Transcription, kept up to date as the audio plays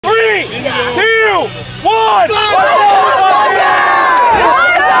1!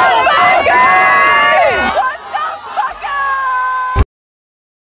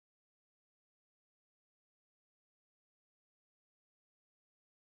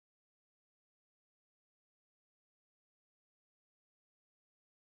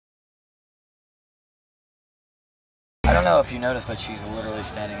 I don't know if you noticed, but she's literally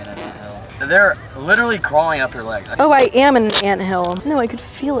standing in an anthill. They're literally crawling up her legs. Oh, I am in an anthill. No, I could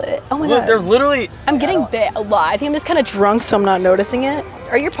feel it. Oh my God. They're literally... I'm getting bit a lot. I think I'm just kind of drunk, so I'm not noticing it.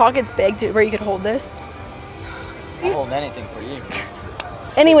 Are your pockets big where you could hold this? I'll hold anything for you.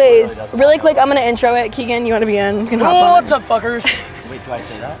 Anyways, really quick, I'm gonna intro it. Keegan, you wanna be in? You can hop on. What's up, fuckers? Wait, do I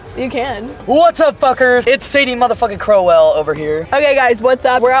say that? You can. What's up, fuckers? It's Sadie motherfucking Crowell over here. Okay, guys, what's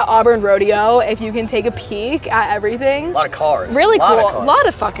up? We're at Auburn Rodeo. If you can take a peek at everything. A lot of cars. Really cool. A lot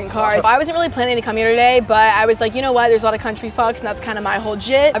of fucking cars. I wasn't really planning to come here today, but I was like, you know what? There's a lot of country fucks, and that's kind of my whole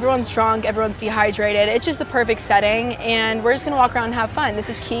shit. Everyone's drunk, everyone's dehydrated. It's just the perfect setting, and we're just gonna walk around and have fun. This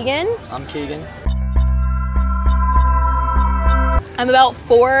is Keegan. I'm Keegan. I'm about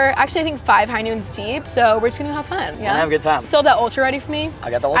 4, actually I think 5 high noons deep, so we're just gonna have fun. Yeah. Have a good time. Still have that ultra ready for me?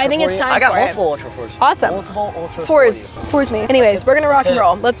 I got the ultra. I think for it's you. time. I got for multiple it. ultra fours. Awesome. Multiple ultra fours. Fours me. Anyways, we're gonna rock and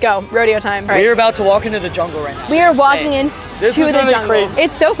roll. Let's go. Rodeo time. Right. We're about to walk into the jungle right now. We are walking into the jungle. Crazy.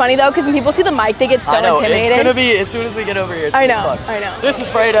 It's so funny though, because when people see the mic, they get so intimidated. It's gonna be as soon as we get over here. I know. I know. This is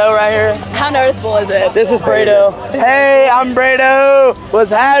Brado right here. How noticeable is it? This is Brado. Hey, I'm Brado.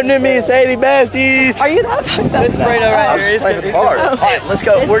 What's happening to me, Sadie Besties? Are you that fucked up? This is Brado right here. He's playing the card. Oh. All right, let's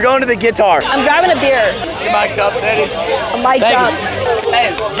go. We're going to the guitar. I'm grabbing a beer. You mic'd up, Sadie? I'm mic'd up.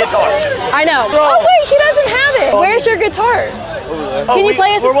 Hey, guitar. I know. Oh wait, he doesn't have it. Where's your guitar? Can you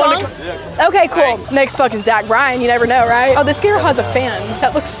play us a song? Okay, cool. Next fucking Zach Bryan, you never know, right? Oh, this girl has a fan.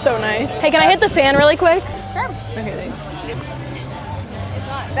 That looks so nice. Hey, can I hit the fan really quick? Sure. Okay, thanks.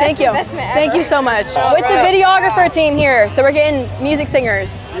 Thank you. Thank you so much. With the videographer team here, so we're getting music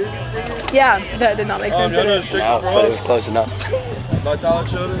singers. Yeah, that did not make sense. No, but it was close enough. Metallic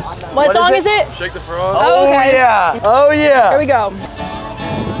Shoulders. What song is it? Shake the Frog. Oh, okay. Yeah. Oh, yeah. Here we go.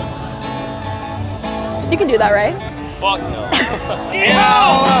 You can do that, right? Fuck no. I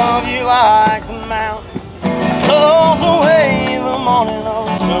love you like the mountain. Close away the morning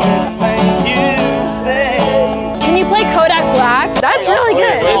so make you stay. Can you play Kodak Black? That's really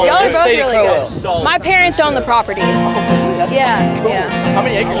good. Y'all are both really good. My parents own the property. Yeah, yeah. How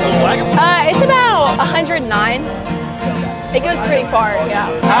many acres is Black? It's about 109. It goes pretty far,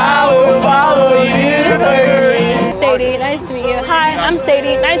 yeah. I will follow you to Virgin. Sadie, nice to meet you. Hi, I'm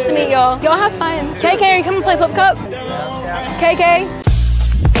Sadie. Nice to meet y'all. Y'all have fun. KK, are you coming to play Flip Cup? KK?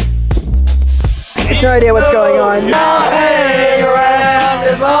 I have no idea what's going on. I'll hang around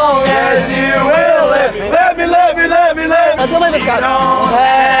as long as you will let me. Let me. Let's go play Flip Cup. Don't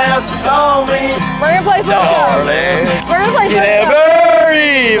have to call me. We're gonna play Flip Cup. Darling. We're gonna play You Flip Cup. never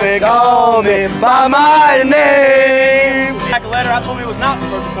even call me by my name. Back a letter I told me it was not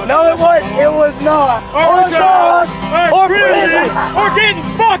supposed to. No, it wasn't. It was not. Or drugs. Or prison. Or getting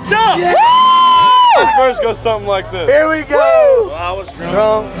fucked up. Yeah. This verse goes something like this. Here we go. Well, I was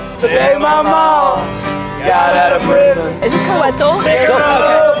drunk. The day my mom got out of prison. Is this Coetzel? Let's go.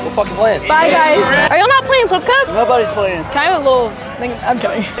 Okay. We're fucking playing. Bye, guys. Are y'all not playing Flip Cup? Nobody's playing. Can I have a little thing? I'm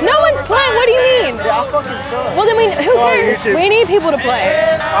kidding. No one's playing. What do you mean? Yeah, I fucking suck. Well, then who cares? YouTube. We need people to play.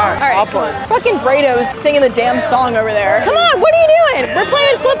 All right, I'll play. Fucking Brado's singing the damn song over there. Come on, what are you doing? We're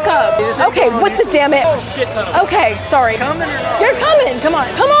playing Flip Cup. Okay, what the damn it? Okay, sorry. You're coming. Come on.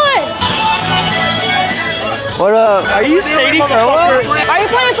 Come on. What up? Are you Sadie Crowell? Are you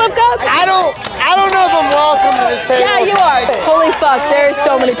playing Flip Cup? I don't know if I'm welcome to this table. Yeah, you are. Holy fuck, there's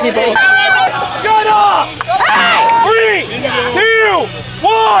so many people. Shut up! Hey! 3, 2,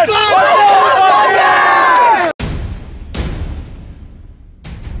 1!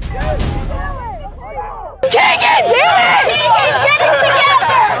 Keegan, damn it! Keegan, get it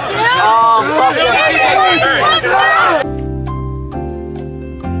together!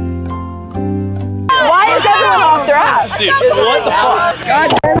 Why is everyone off their ass? Dude, what the fuck? God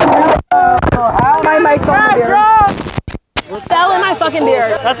damn it. My mic's on the beer. Fell in my fucking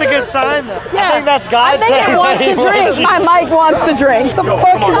beer. That's a good sign, though. Yeah. I think that's God I think saying it wants to drink. My mic wants to drink. The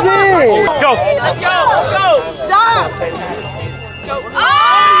fuck is this? Let's go. Let's go. Stop. Oh!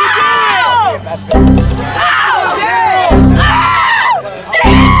 Oh! Let's go.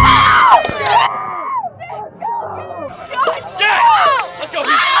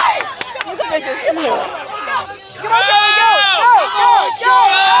 Come on, Charlie, go! Go!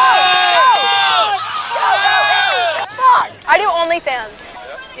 I do OnlyFans.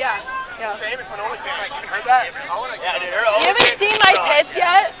 Yeah. Famous on OnlyFans. You heard that? Yeah, dude. You haven't seen my tits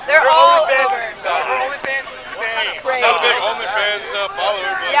yet? They're all over. Crazy.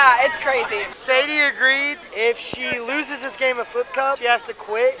 Yeah, it's crazy. Sadie agreed if she loses this game of Flip Cup, she has to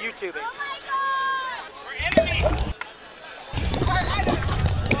quit YouTubing.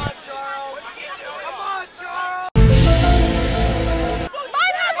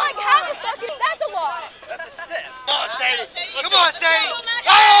 Mine has like half a second. That's a lot. That's a sip. Come on, Sadie. Come on, Sadie.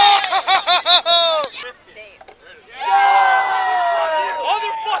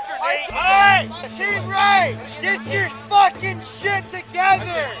 Motherfucker, Nate. Hey, Team Ray, get your fucking shit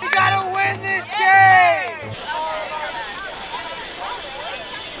together. We gotta win this game.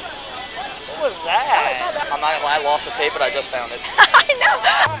 What was that? I'm not gonna lie, I lost the tape, but I just found it. I know.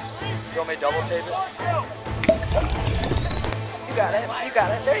 You want me to double tape it? You got it. You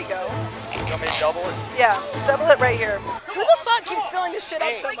got it. There you go. You want me to double it? Yeah, double it right here. Who the fuck keeps filling this shit up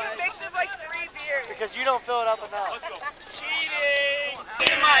so much? Because you don't fill it up enough. Cheating.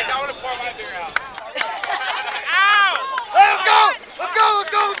 Hey, Mike, I want to pour my beer out. Ow! Hey, let's go! Let's go! Let's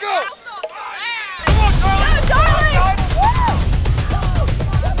go! Let's go! Come on, Charlie. Yeah, Charlie! Woo!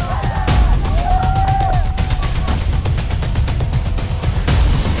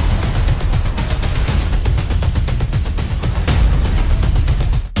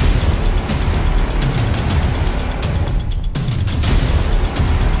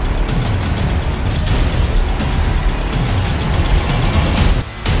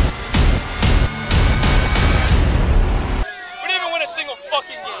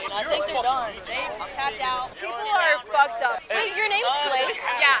 Wait, your name's Blake?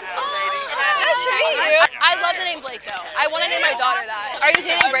 Yeah. Nice to meet you. I love the name Blake though. I want to name my daughter that. Are you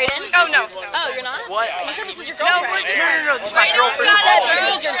dating Brayden? Oh no. Oh, you're not? What? You said this was your girlfriend. No, this is my girlfriend. You said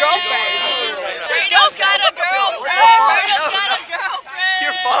this was your girlfriend. Brayden's got a girlfriend. Brayden's got a girlfriend.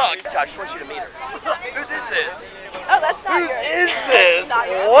 You're fucked. I just want you to meet her. Whose is this? Oh, that's not Whose yours. is this? Not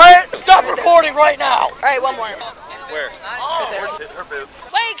yours. What? Stop recording right now. All right, one more. Where? Her boobs.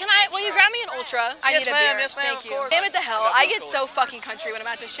 Wait, will you grab me an Ultra? I Yes, need a ma'am, beer. yes, ma'am, Thank of you. course. Damn it to hell. I get so fucking country when I'm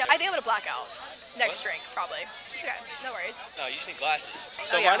at this show. I think I'm gonna black out. Next drink, probably. It's okay. No worries. No, you just need glasses.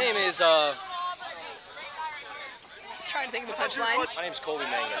 So yeah. my name is Trying to think of a punchline. my name's Colby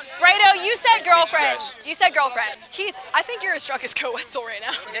Mango. Brado, you said girlfriend. guys. You said girlfriend. Keith, I think you're as drunk as Co-Wetzel right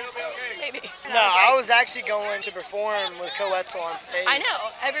now. You think so? Maybe. No, I was actually going to perform with Co-Wetzel on stage. I know.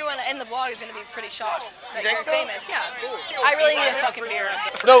 Everyone in the vlog is gonna be pretty shocked that think you're so? famous. Yeah. I really need a fucking beer.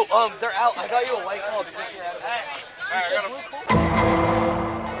 No, they're out. I got you a white claw because you're out of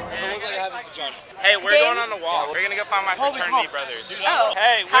Hey, we're Games? going on the wall. We're gonna go find my fraternity brothers. Oh.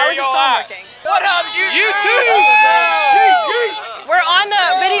 Hey, How where is this y'all phone at? working? What up, you too? We're on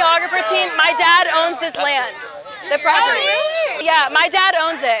the videographer team. My dad owns this land. The property. Yeah, my dad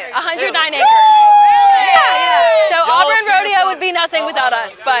owns it. 109 acres. Yeah. So Auburn Rodeo would be nothing without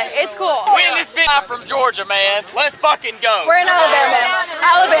us, but it's cool. We in this bitch. I'm from Georgia, man. Let's fucking go. We're in Alabama.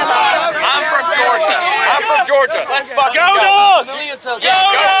 Alabama. I'm from Georgia. I'm from Georgia. Let's fucking go. Dogs! Go dogs!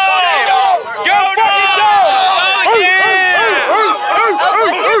 Go dogs! Oh yeah!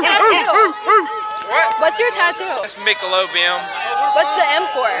 What's your tattoo? It's Michelobium. What's the M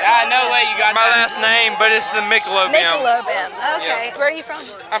for? No way you got my last name, but it's the Michelobium. Michelobium. Okay. Yeah. Where are you from?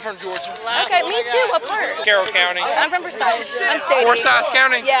 I'm from Georgia. Okay, me too. What part? Carroll County. I'm from Forsyth. I'm Sadie. Forsyth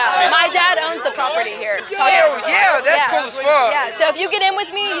County? Yeah. My dad owns the property here. Hell yeah, that's cool as fuck. Yeah, so if you get in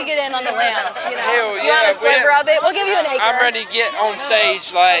with me, you get in on the land, you know. Hell You want yeah, a sliver of it? We'll give you an acre. I'm ready to get on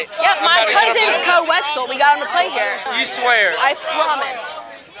stage, like. Yeah, I'm my about to get cousin's up Co-Wetzel. We got him to play here. there. You swear? I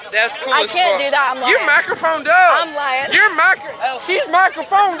promise. That's cool I as can't fuck. do that. I'm lying. You're microphoned up. I'm lying. You're She's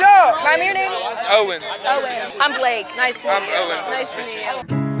microphoned up. Remind me your name? Owen. Owen. I'm Blake. Nice to meet I'm you. Owen. Nice to meet you.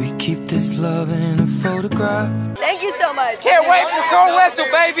 We keep this love in a photograph. Thank you so much. Can't wait for Co-Wetzel,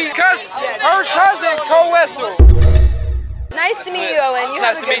 baby. Her cousin, Co-Wetzel. Nice to meet you, Owen. You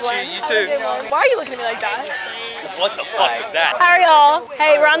Nice have a to good meet one. you. You Have a too. good one. Why are you looking at me like that? What the fuck is that? How are y'all?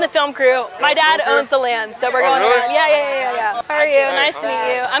 Hey, we're on the film crew. My dad owns the land, so we're going really? around. Yeah. How are you? Nice to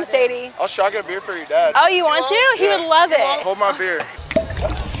meet you. I'm Sadie. I'll shotgun a beer for your dad. Oh, you want to? He would love it. Hold my beer.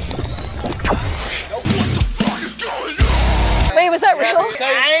 Wait, was that real?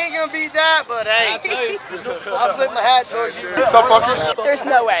 I ain't gonna beat that, but hey. I'll flip my hat towards you. Sup, fuckers? There's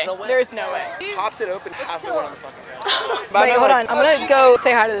no way. There's no way. Pops it open halfway on the fucking ground. Wait, hold on. I'm gonna go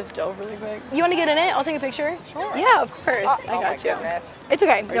say hi to this doe really quick. You want to get in it? I'll take a picture. Sure. Yeah, of course. I got you. It's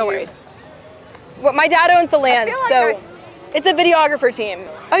okay. No worries. Well, my dad owns the land, so it's a videographer team.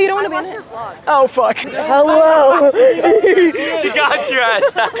 Oh, you don't want to be in it? Oh, fuck. Hello. You got your ass.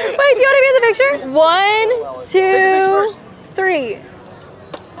 Wait, do you want to be in the picture? 1, 2, 3.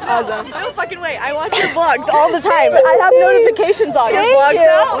 Awesome. No fucking way. I watch your vlogs all the time. I have notifications on your vlogs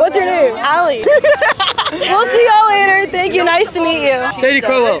now. What's your name? Allie. We'll see y'all later. Thank you. Nice to meet you. Sadie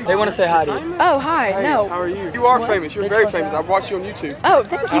Crowell, they want to say hi to you. Oh, hi. No. How are you? You are famous. You're very famous. I've watched you on YouTube. Oh,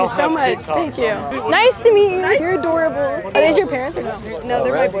 thank you so much. Thank you. Nice to meet you. You're adorable. Are these your parents or no? No,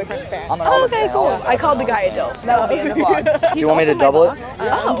 they're my boyfriend's parents. Oh, okay, cool. I called the guy a dilf. That will be in the vlog. Do you want me to double it?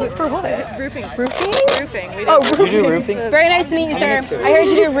 Oh, for what? Roofing. Roofing? Roofing. We Oh, You do roofing? Very nice to meet you, sir. I heard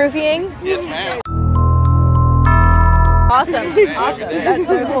you do roofing. Yes, ma'am. Awesome. Awesome. That's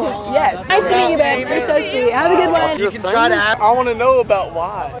so cool. Yes. Nice to meet you, babe. You're so sweet. Have a good one. You can try to ask. I want to know about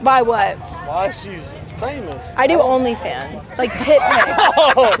why. By what? Why she's famous. I do OnlyFans. Like tit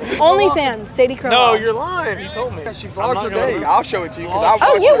pics. OnlyFans. Sadie Crowell. No, you're lying. You told me. She vlogs her day. I'll show it to you because I've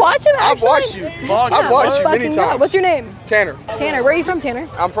Oh, watched you watch him I've actually? watched you. I've watched you many Fucking yeah. times. What's your name? Tanner. Tanner. Where are you from, Tanner?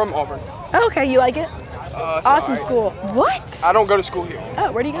 I'm from Auburn. Oh, okay. You like it? Awesome alright. school. What? I don't go to school here.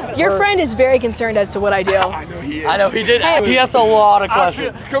 Oh, where do you go? Your friend is very concerned as to what I do. I know he is. I know he did. Hey. He asked a lot of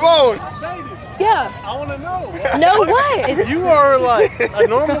questions. Come on. Yeah. I want to know. No, what? You are like a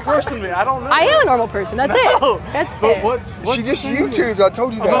normal person to me. I don't know. I am a normal person. That's No. it. That's But it. what's She just YouTubes. I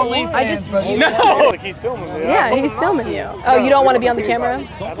told you that. I just. No. Like he's filming me. Yeah, he's filming you. Oh, you don't want to be on the camera?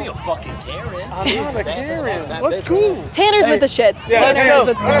 Don't be a fucking Karen. I'm not a Karen. What's cool? Tanner's with the shits. Yeah, Tanner is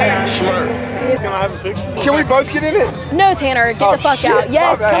what's going on. Can I have a picture? Can we both get in it? No, Tanner, get the fuck shit. out.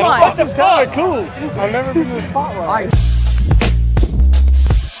 Yes, My bad. come on. This is kind of cool. I've never been in the spotlight.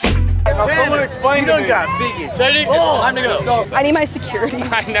 Now someone explain to me. Sadie, time to go. I need my security.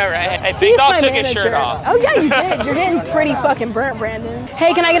 I know, right? Hey, He's Big Dog my took his manager. shirt off. Oh yeah, you did. You're getting pretty fucking burnt, Brandon.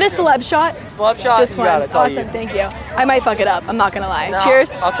 Hey, can I get a celeb shot? Celeb shot. Just you one. got it. It's all Awesome, you. thank you. I might fuck it up. I'm not gonna lie. No,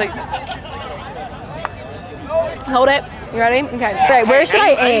 Cheers. I'll take. Hold it. You ready? Okay. Right, where should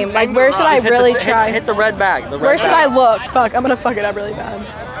I aim? Like, where should I Just hit really the, try? Hit the red bag. The red Where should bag. I look? Fuck, I'm gonna fuck it up really bad.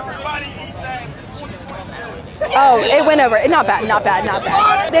 Oh, it went over. Not bad, not bad, not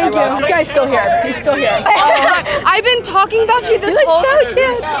bad. Thank you. This guy's still here. He's still here. I've been talking about you this You look whole so time.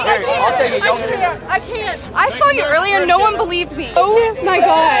 cute. I'll take it. I can't. I saw you earlier. No one believed me. Oh my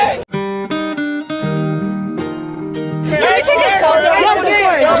god. Can I take a selfie? Yes, of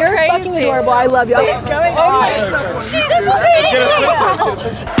course. You're fucking adorable. I love you. She's amazing.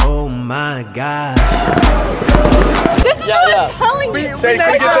 Oh my God. This is what I'm telling you. Sadie,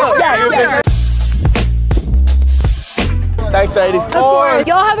 can we get Yes, this? yes. Thanks, Sadie. Of course.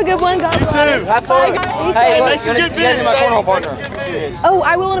 Y'all have a good one. God bless. Too. Have fun. Bye. Hey, look, Nice to get you guys are my Sadie. cornhole partner. Oh,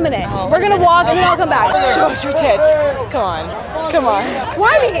 I will in a minute. We're gonna walk and then I'll come back. Show us your tits. Come on. Come on.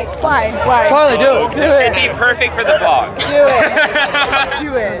 Why me? Why? Charlie, do it. It'd be perfect for the vlog.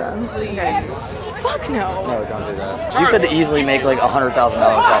 Do it. Please. Fuck no. No, don't do that. You could easily make like $100,000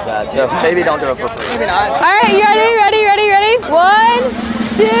 off that, so maybe don't do it for free. Maybe not. All right, you ready? 1,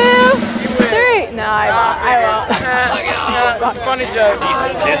 2, 3. No, I won't. Funny joke. He's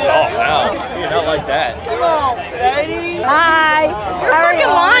pissed off now. You're not like that. Hi. You're fucking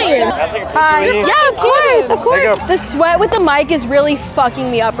lying. That's like a Hi. picture of you. Yeah, of course, of course. a- The sweat with the mic is really fucking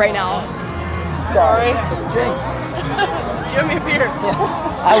me up right now. Sorry. Jinx. Give me a beer.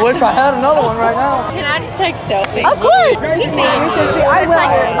 I wish I had another one right now. Can I just take a selfie? Of course. You're so sweet. I will.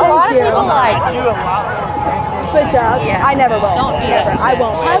 A lot of people like switch up. Yeah. I never will. Don't be never. I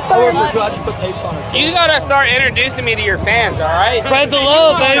won't. Have fun. I just put tapes on it. You gotta start introducing me to your fans, all right? Spread the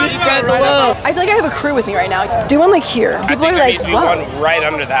love, baby. Spread the love. I feel like I have a crew with me right now. Do one like here. I People think are there like, needs to be whoa. one right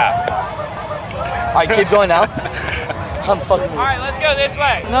under that. All right, keep going now. I'm fucking. All right, let's go this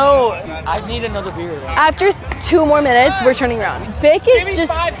way. No, I need another beer. After 2 more minutes, we're turning around. Bick Give me is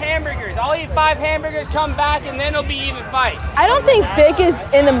just. 5 hamburgers. I'll eat 5 hamburgers, come back, and then it'll be even fight. I don't think Bick is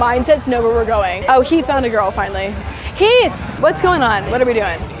in the mindset to know where we're going. Oh, Heath found a girl finally. Heath, what's going on? What are we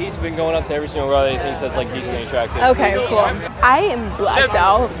doing? He's been going up to every single girl that he thinks that's like decently attractive. Okay, cool. I am blacked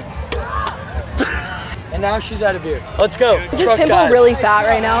out. And now she's out of beer. Let's go. Is this pimple really fat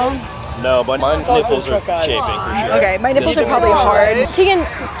right now? No, but my nipples are chafing for sure. Okay, my nipples are probably hard. Keegan,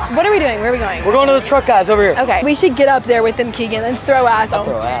 what are we doing? Where are we going? We're going to the truck guys over here. Okay, we should get up there with them, Keegan, and throw ass on.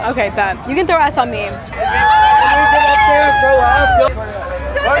 throw ass. Okay, bet. You can throw ass on me.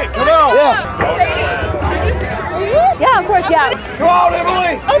 Come on. Yeah, of course, yeah. Come on,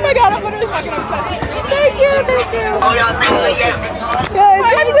 Emily. Oh my god, I'm literally fucking obsessed. Thank you.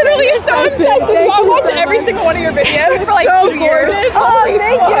 I'm literally so obsessed. I watched every single one of your videos for like 2 years. Oh,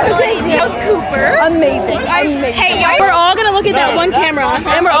 thank you. How's Cooper? Amazing. Hey, y'all. We're all gonna look at that one camera,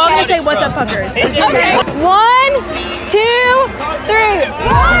 and we're all gonna say, "What's up, fuckers?" Okay. 1, 2, 3. What's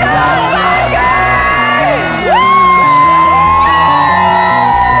up, fuckers?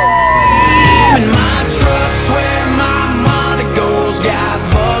 In my truck's where my money goes. Got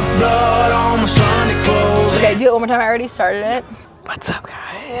bugs already started it. What's up,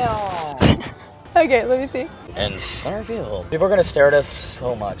 guys? Okay, let me see. In center field. People are gonna stare at us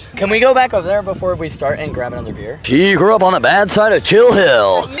so much. Can we go back over there before we start and grab another beer? She grew up on the bad side of Chill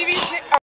Hill.